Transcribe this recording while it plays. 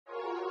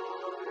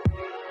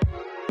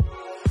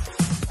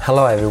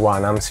Hello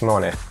everyone, I'm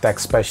Simone, tech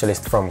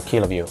specialist from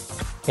Kiloview.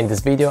 In this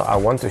video I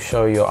want to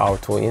show you how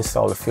to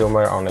install the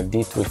firmware on a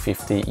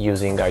D350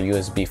 using a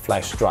USB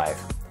flash drive.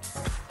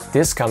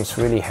 This comes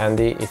really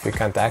handy if you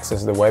can't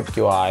access the web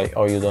UI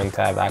or you don't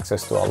have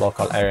access to a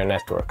local area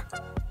network.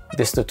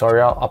 This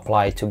tutorial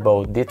applies to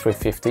both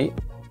D350,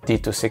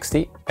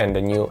 D260 and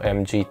the new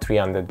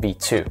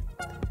MG300B2.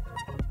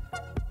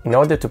 In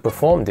order to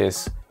perform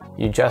this,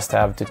 you just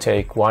have to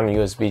take one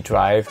USB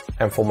drive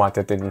and format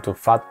it into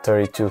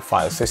FAT32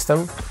 file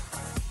system,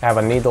 have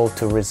a needle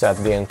to reset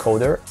the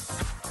encoder,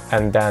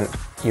 and then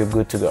you're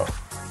good to go.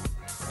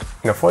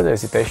 No further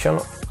hesitation,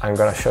 I'm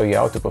gonna show you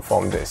how to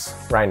perform this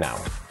right now.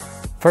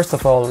 First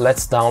of all,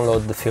 let's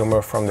download the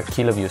firmware from the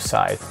Kiloview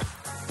site.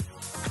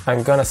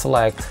 I'm gonna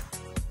select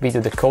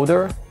Video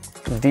Decoder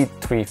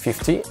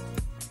D350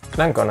 and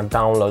I'm gonna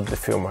download the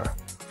firmware.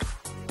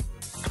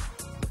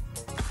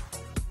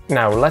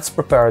 Now let's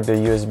prepare the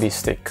USB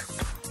stick.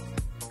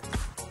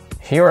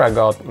 Here I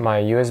got my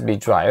USB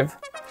drive.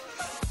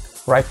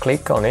 Right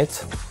click on it,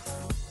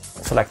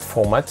 select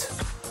Format,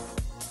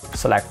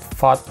 select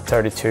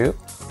FAT32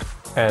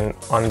 and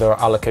under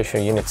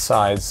Allocation Unit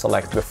Size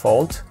select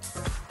Default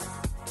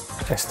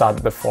and start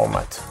the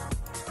format.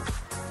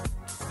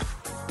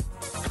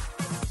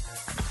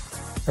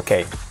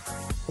 Okay,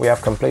 we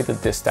have completed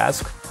this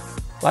task.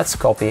 Let's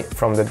copy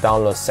from the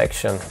download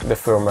section the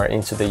firmware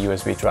into the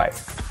USB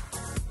drive.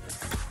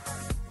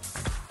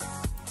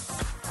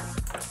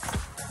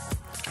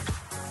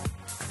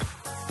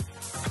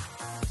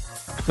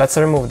 Let's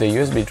remove the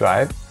USB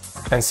drive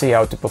and see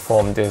how to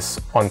perform this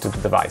onto the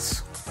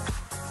device.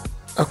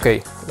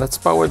 Okay, let's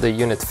power the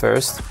unit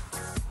first,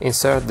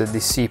 insert the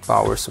DC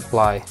power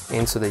supply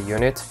into the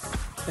unit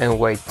and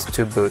wait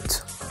to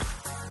boot.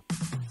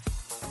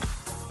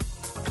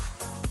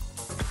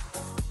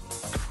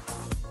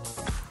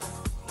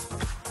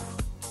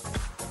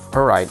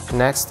 Alright,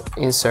 next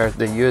insert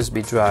the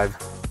USB drive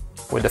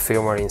with the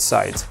firmware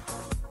inside.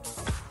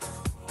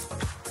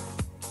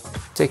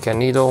 Take a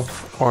needle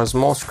or a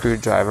small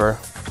screwdriver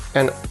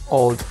and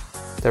hold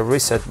the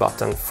reset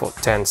button for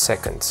 10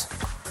 seconds.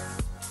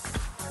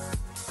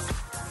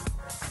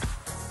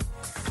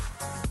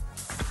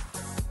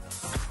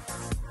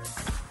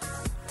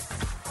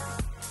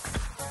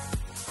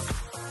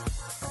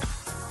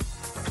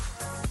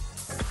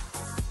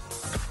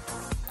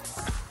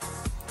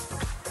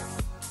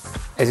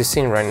 As you've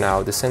seen right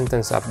now, the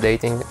sentence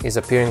updating is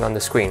appearing on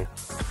the screen.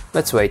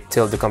 Let's wait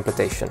till the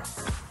completion.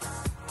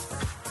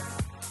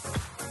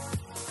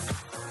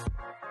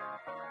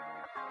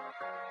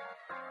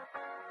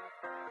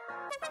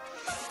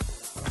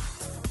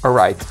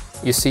 Alright,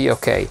 you see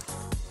OK.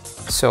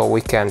 So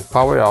we can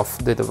power off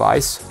the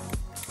device,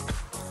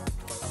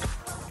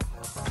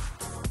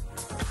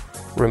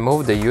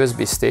 remove the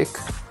USB stick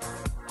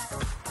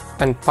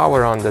and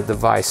power on the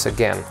device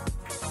again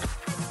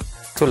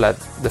to let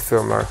the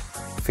firmware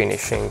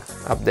finishing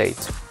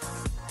update.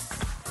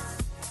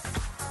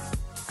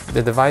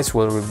 The device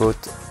will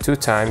reboot 2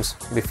 times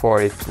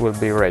before it will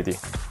be ready.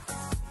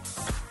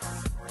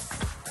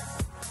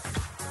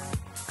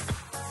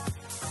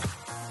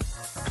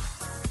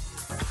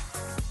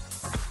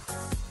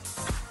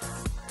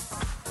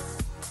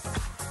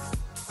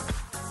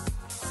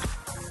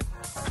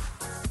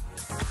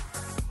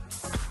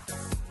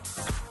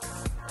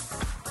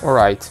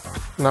 Alright,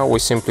 now we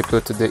simply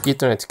put the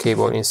Ethernet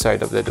cable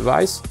inside of the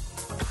device.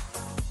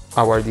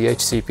 Our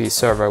DHCP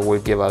server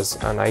will give us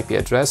an IP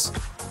address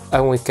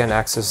and we can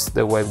access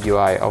the web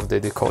UI of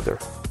the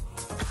decoder.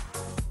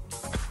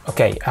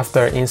 Okay,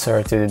 after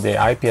inserting the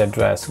IP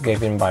address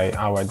given by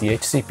our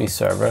DHCP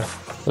server,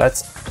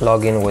 let's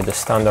log in with the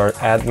standard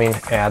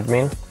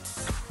admin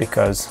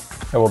because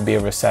it will be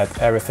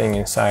reset everything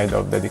inside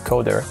of the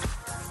decoder,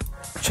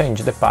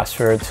 change the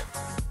password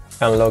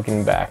and log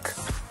in back.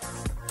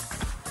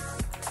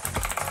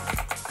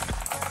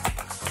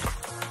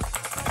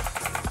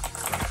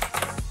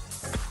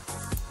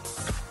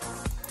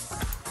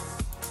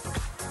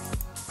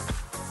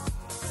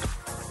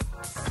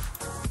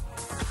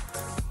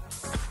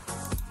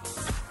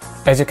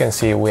 As you can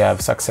see, we have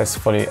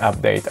successfully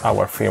updated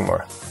our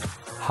firmware.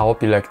 I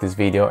hope you liked this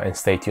video and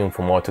stay tuned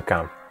for more to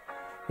come.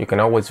 You can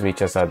always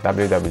reach us at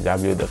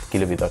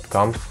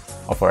www.kiloview.com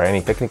or for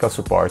any technical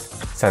support,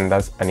 send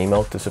us an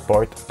email to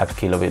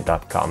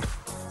support@kiloview.com.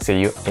 See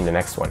you in the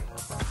next one.